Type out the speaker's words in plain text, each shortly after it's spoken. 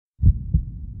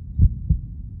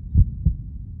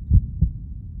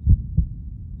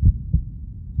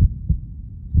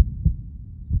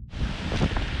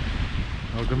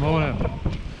Good morning.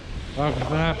 Welcome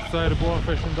to an episode of Water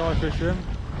Fishing, Dive Fishing.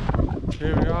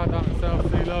 Here we are down at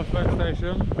Selsey Love Boat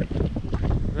Station.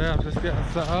 Yeah, I'm just getting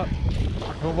set up.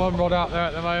 Got one rod out there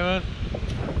at the moment.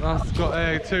 That's got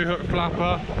a 2-hook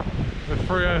flapper with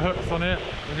 3/0 hooks on it.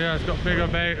 And yeah, it's got bigger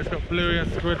bait, it's got bluey and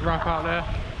squid wrap out there.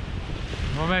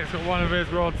 My mate's got one of his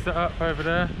rods set up over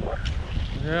there.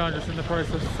 And yeah, I'm just in the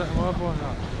process of setting my other one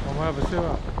up, on my other 2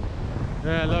 up.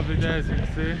 Yeah, lovely day as you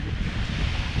can see.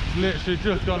 It's literally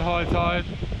just gone high tide.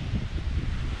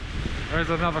 There's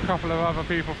another couple of other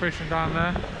people fishing down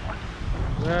there.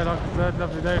 Yeah, like I said,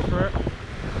 lovely day for it.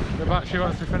 Get back to you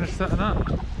once we finish setting up.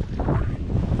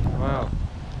 Wow,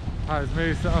 that is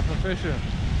me set up and fishing.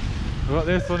 We've got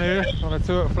this one here on a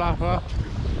 2-hook flapper.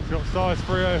 It's got size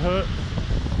 3/0 hooks.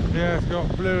 Yeah, it's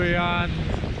got bluey and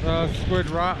squid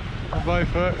wrap on both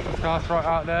hooks. It's cast right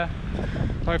out there.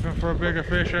 Hoping for a bigger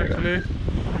fish actually.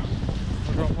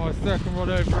 I've got my second rod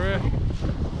over here.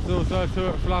 It's also a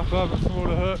 2-hook flapper but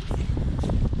smaller hooks.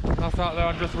 That's out there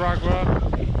on just ragworm.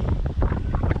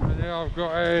 And yeah, I've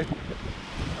got a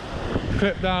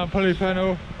clip down pulley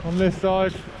pennel on this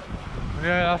side. And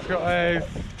yeah, that's got a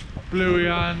bluey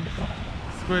and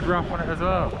squid wrap on it as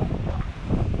well.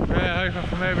 Yeah, hoping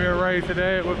for maybe a ray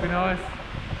today, it would be nice.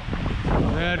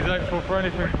 Yeah, just hopeful for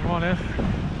anything if I'm honest.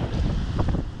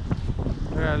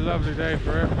 Yeah, lovely day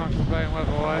for it, can't complain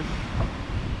weather-wise.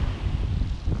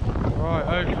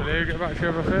 Right, hopefully get back to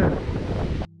your other fish.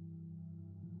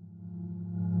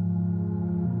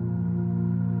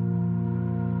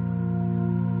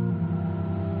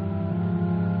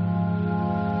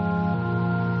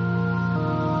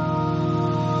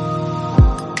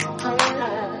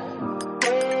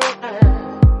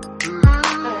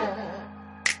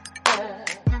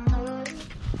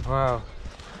 Wow,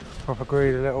 proper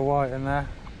greedy little white in there.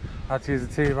 I had to use a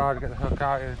T-bar to get the hook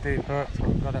out, it was deep hook, so I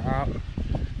got it out.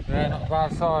 Yeah, not a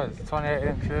bad size, 28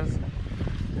 inches.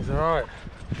 He's alright.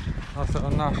 Nice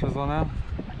little gnashers on him.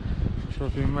 Not sure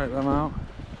if you can make them out.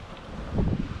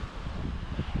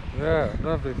 Yeah,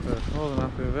 lovely fish, more than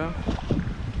happy with him.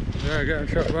 Yeah, getting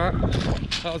chucked back.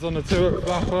 That was on the 2-hook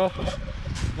flapper.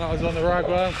 That was on the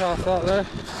ragworm cast out there.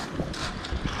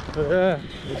 But yeah,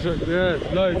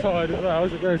 it's low tide as well,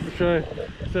 as it goes to show.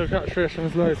 Still catch fish when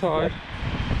it's low tide.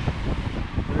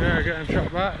 But yeah, getting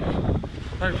chucked back.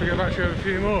 Hopefully get back to you with a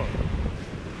few more.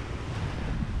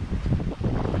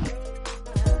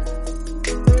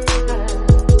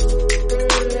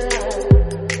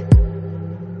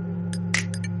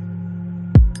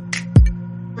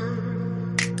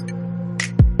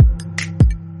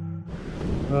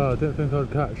 Oh, I didn't think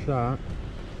I'd catch that.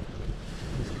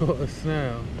 It's caught a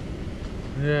snail.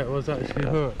 Yeah, it was actually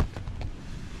hooked.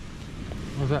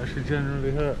 It was actually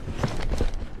generally hooked.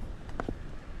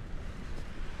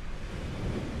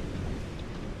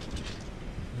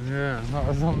 Yeah, that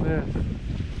was on this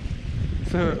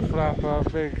 2-hook flapper,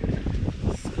 big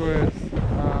squid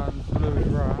and bluey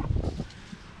wrap,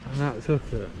 and that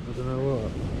took it. I don't know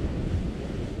what.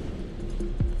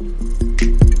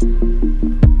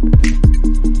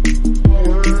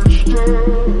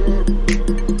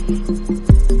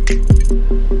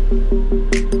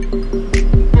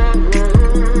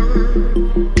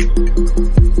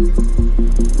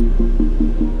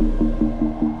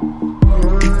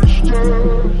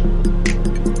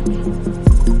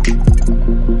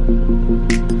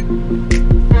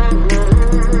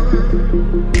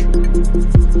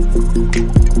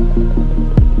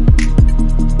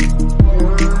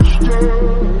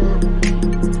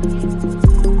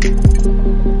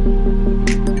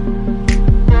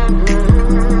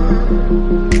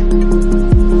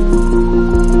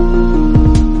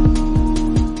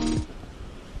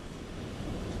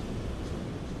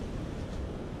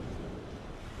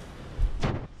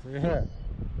 So yeah,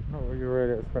 not what you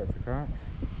really expect to catch.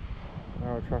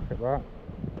 Now I'll track it back.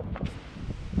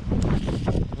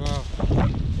 Well,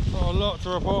 not a lot to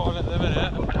report on at the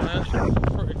minute,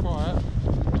 it's pretty quiet.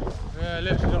 Yeah,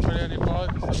 literally not really any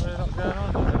bites, not really not going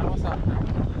on, I don't know what's happening.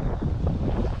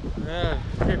 Yeah,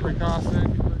 keep recasting,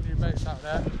 keep putting new baits out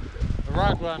there. The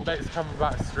ragworm baits are coming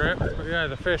back stripped, but yeah,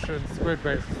 the fish and squid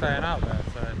baits are staying out there,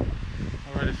 so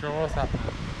not really sure what's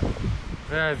happening.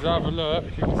 Yeah, as I have a look,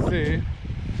 you can see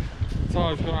the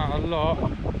tide's gone out a lot,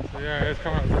 so yeah, it's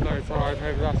coming up to low tide,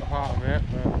 maybe that's a part of it,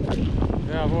 but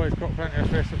yeah, I've always got plenty of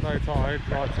fish at low tide.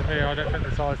 Like to me, I don't think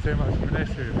the tide's too much of an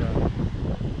issue, but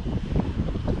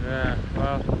yeah,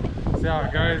 well, see how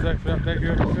it goes, hopefully update you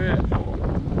when I see it.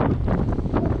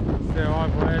 Still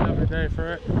either way, lovely day for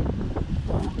it.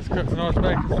 Just cooked a nice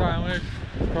bacon sandwich,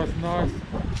 it's quite nice.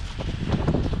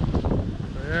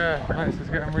 But yeah, mate's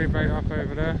just getting rebait up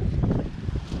over there.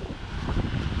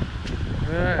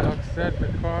 Yeah, like I said, a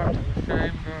bit quiet, it's a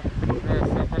shame, but yeah,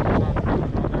 still plenty of time coming on,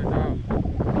 no doubt.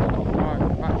 Right,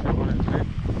 patch up on it, please.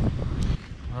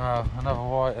 Wow, another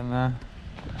white in there.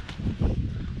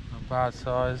 Not bad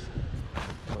size.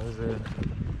 What is it?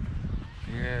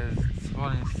 Yeah, it's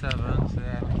 27, so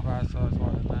yeah, not bad size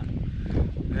white in there.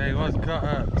 Yeah, he was cut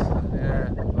up. Yeah,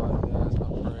 but yeah, it's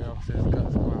not pretty, obviously his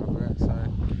guts come out of it, so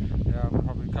yeah, I'll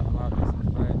probably cut them out this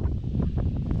plate.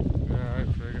 Yeah,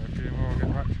 hopefully get a few more, get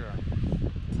back to it.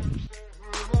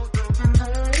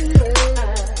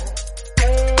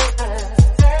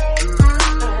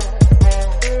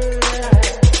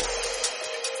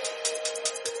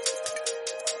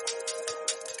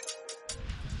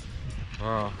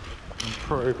 Wow, I'm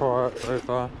pretty quiet so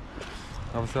far.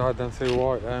 Obviously I had them two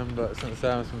white then, but since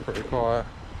then it's been pretty quiet.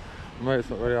 My mate's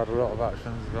not really had a lot of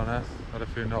action, to be honest. Had a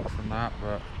few knots from that,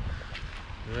 but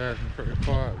yeah, it's been pretty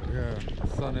quiet. But yeah, the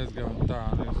sun is going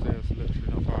down. You can see it's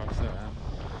literally not far setting.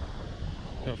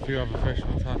 Got a few other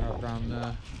fishermen turned up down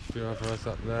there, a few others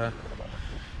up there.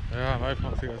 Yeah, I'm hoping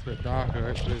once it gets a bit darker,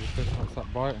 hopefully the fish might start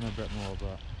biting a bit more.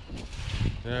 But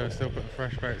yeah, we're still putting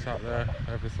fresh baits out there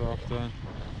every so often.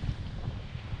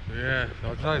 But yeah, I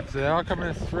don't know, they are coming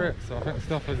in strips, so I think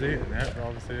stuff is eating it, but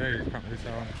obviously yeah, you can't really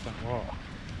tell 100% what.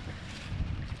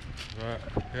 But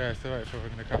yeah, still waiting for we're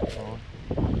going to catch one.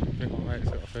 I think my mate's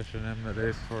got a fish in him at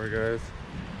least before he goes.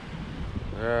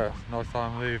 Yeah, nice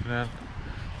time of the evening.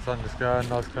 Sun just going,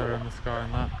 nice colour in the sky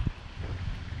and that.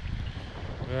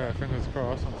 Yeah, fingers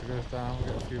crossed, once it goes down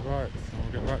we'll get a few bites and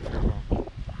we'll get back to everyone.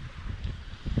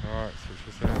 Alright, switch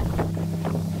this in.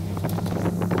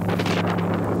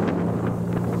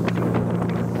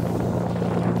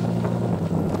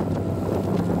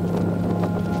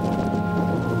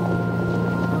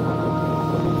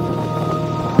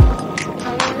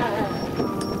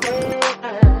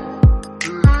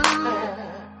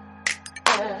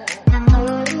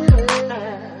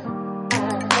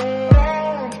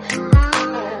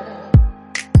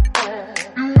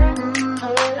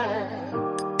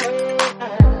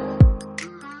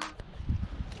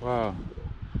 Wow,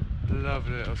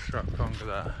 lovely little strap conger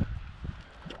there.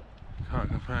 Can't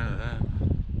complain at that.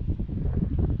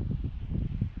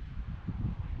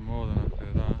 More than happy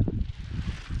with that.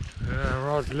 Yeah,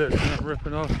 rod's literally not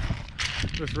ripping off.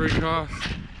 Just recast.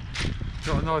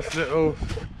 Got a nice little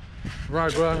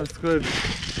ragworm and squid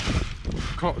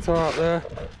cocktail out there.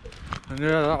 And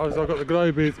yeah, that was, I got the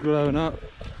glow beads glowing up.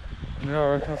 And yeah, I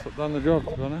reckon that's what done the job,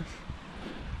 to be honest.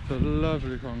 It's a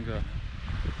lovely conger.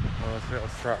 Well, it's a little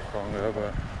strap conger,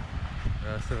 but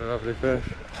yeah, still a lovely fish.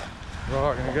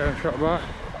 Right, gonna get him shot back.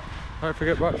 Hopefully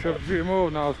get back to a few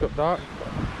more now it's got dark,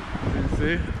 as you can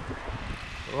see.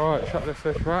 Right, shut this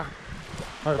fish back.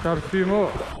 Hopefully have a few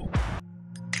more.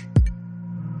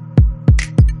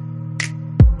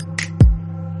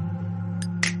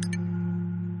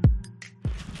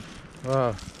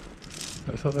 Wow,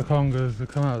 looks like the congers have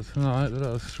come out tonight, the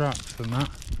little straps and that.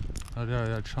 Oh yeah, I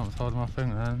had chunks holding my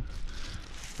finger then.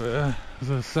 But yeah, this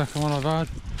is the second one I've had.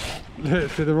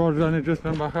 Literally the rod's only just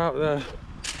been back out there.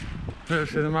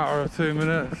 Literally in a matter of 2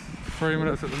 minutes, 3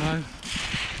 minutes at the most.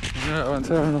 And yeah, it went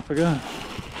tearing off again.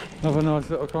 Another nice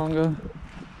little conger.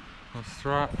 A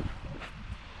strap.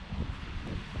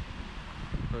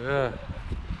 But yeah,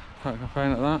 can't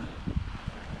complain at that.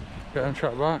 Get them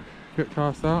trapped back, get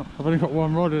cast out. I've only got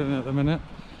one rod in it at the minute.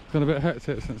 It's been a bit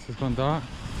hectic since it's gone dark.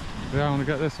 But yeah, I'm going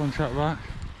to get this one trapped back.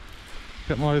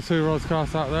 Get my 2 rods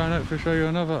cast out there and hopefully show you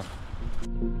another.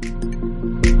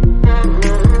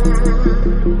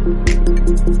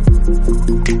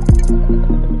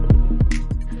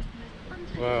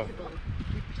 Well,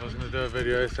 I was going to do a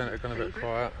video, sent it gone a bit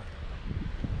quiet.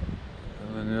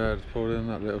 And then yeah, I just pulled in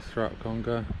that little strap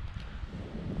conger.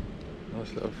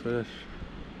 Nice little fish.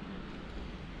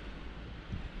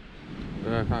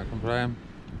 Yeah, I can't complain.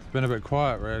 It's been a bit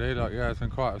quiet really, like yeah, it's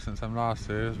been quiet since them last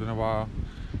two, it's been a while.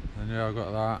 And yeah, I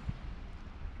got that.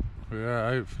 But yeah,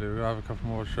 hopefully we'll have a couple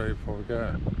more to show you before we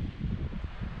go.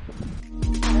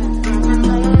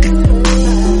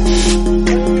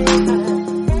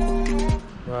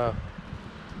 Wow,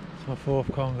 it's my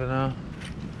 4th conger now.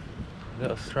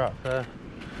 Little strap there.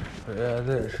 But yeah,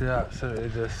 literally absolutely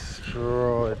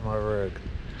destroyed my rig.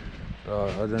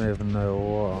 Like, I don't even know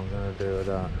what I'm going to do with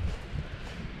that.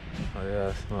 Oh yeah,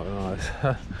 it's not nice.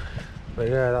 But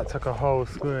yeah, that took a whole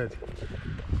squid.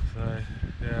 So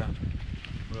yeah,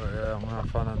 but yeah, I'm gonna have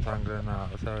fun untangling that.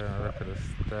 I'll tell you, look at the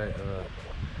state of it.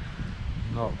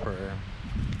 Not pretty.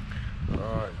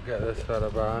 Alright, get this fella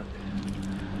back.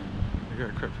 You get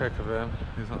a quick pic of him.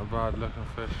 He's not a bad looking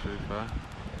fish, to be fair.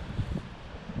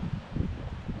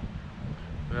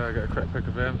 Yeah, get a quick pic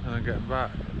of him and then get him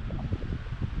back.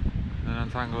 and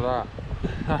untangle that.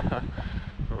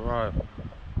 Right,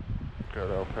 good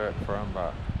little pick for him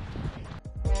back.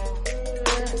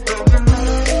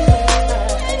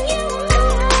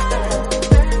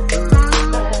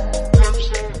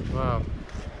 Well,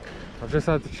 I've just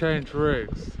had to change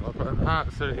rigs. I put an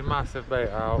absolutely massive bait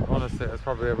out. Honestly, it's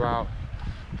probably about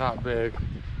that big.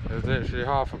 It was literally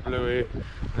half a bluey,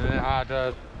 and it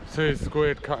had 2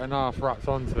 squid cut in half wrapped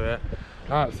onto it.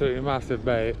 Absolutely massive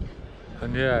bait,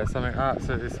 and yeah, something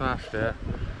absolutely smashed it,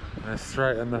 and it's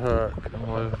straight in the hook, and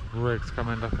my rig's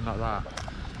coming looking like that.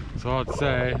 So I'd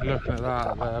say, looking at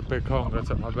that, a big conger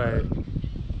took my bait,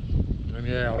 and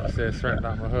yeah, obviously it straightened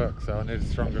out my hook, so I need a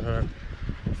stronger hook.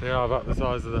 So yeah, I've upped the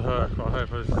size of the hook, but I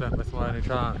hope I just don't miss my only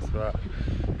chance. But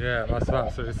yeah, it must have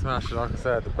absolutely smashed it. Like I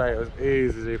said, the bait was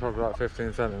easily probably like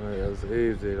 15 centimetres,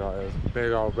 easy, like it was a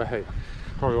big old bait.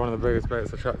 Probably one of the biggest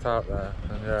baits I chucked out there,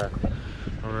 and yeah,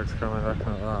 my rig's coming looking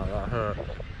at that hook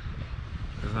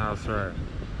is now straight.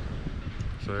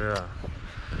 So yeah,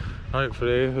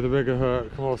 hopefully with a bigger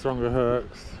hook, more stronger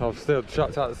hooks, I've still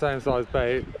chucked out the same size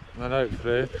bait, and then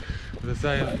hopefully with the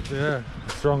same, yeah,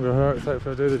 stronger hooks,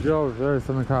 hopefully I'll do the job. If there is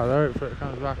something out there, hopefully it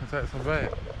comes back and takes some bait.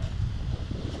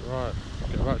 Right,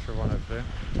 get back to one hopefully.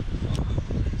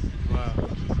 Wow,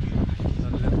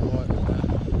 another little white in there.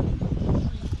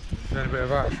 It's been a bit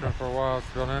of action for a while, to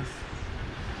be honest.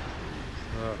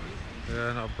 But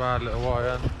yeah, not a bad little white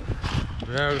end.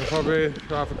 Yeah, we'll probably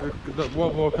have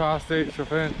one more cast each, I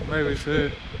think, maybe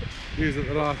 2. Use up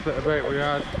the last bit of bait we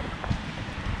had.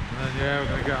 And then yeah, we're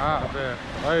going to get out of it.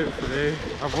 Hopefully,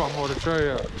 I've got more to show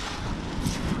you.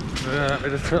 Yeah, let me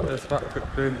just trip this back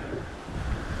quickly.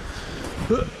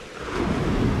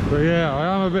 But yeah, I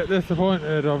am a bit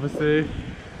disappointed, obviously,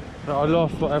 that I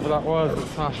lost whatever that was that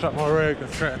smashed up my rig and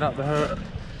straightened up the hook.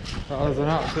 That was an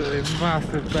absolutely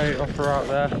massive bait offer out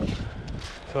there.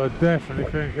 So I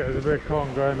definitely think it was a big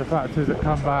conger, and the fact is it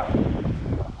come back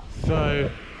so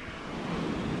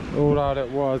all out it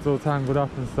was, all tangled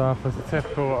up and stuff. It's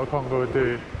typical what a conger would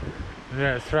do. And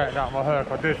yeah, it straightened out my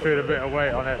hook. I did feel a bit of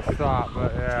weight on it to start,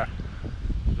 but yeah,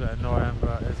 it's a bit annoying,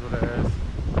 but it is what it is.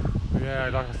 But yeah,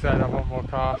 like I said, I have one more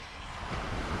cast,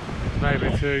 maybe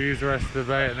 2, use the rest of the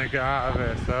bait and then get out of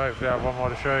it. So hopefully I have one more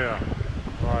to show you.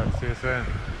 Alright, see you soon.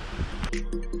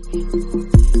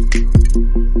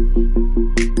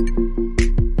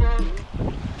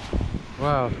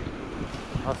 Well,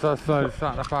 I've slowly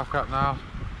starting to pack up now.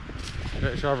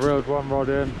 Literally I've reeled one rod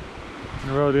in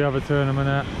and reeled the other 2 in a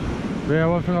minute. But yeah,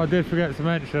 one thing I did forget to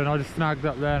mention, I just snagged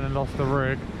up there and lost the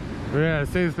rig. But yeah, there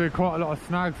seems to be quite a lot of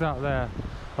snags out there.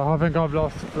 I think I've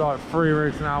lost like 3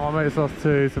 rigs now, my mate's lost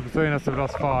 2, so between us we've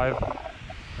lost 5.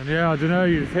 And yeah, I don't know,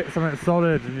 you just hit something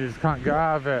solid and you just can't get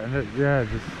out of it, and it, yeah,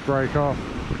 just break off.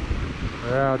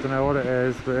 Yeah, I don't know what it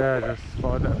is, but yeah, just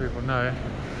thought I'd let people know.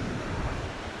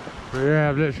 But yeah,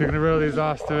 I'm literally going to reel these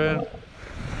last 2 in.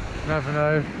 Never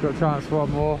know, got a chance for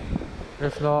one more.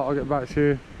 If not, I'll get back to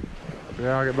you. But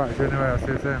yeah, I'll get back to you anyway, I'll see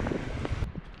you soon.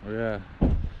 Well yeah,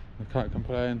 I can't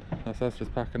complain, that's us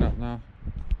just packing up now.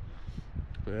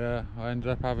 But yeah, I ended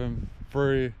up having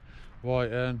 3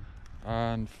 white in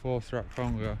and 4 strap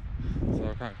conger, so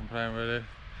I can't complain really.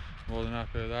 More than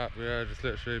happy with that. But yeah, just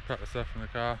literally pack the stuff in the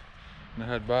car and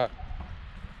head back.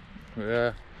 But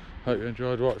yeah, hope you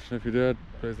enjoyed watching. If you did,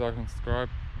 please like and subscribe.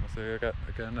 I'll see you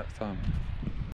again next time.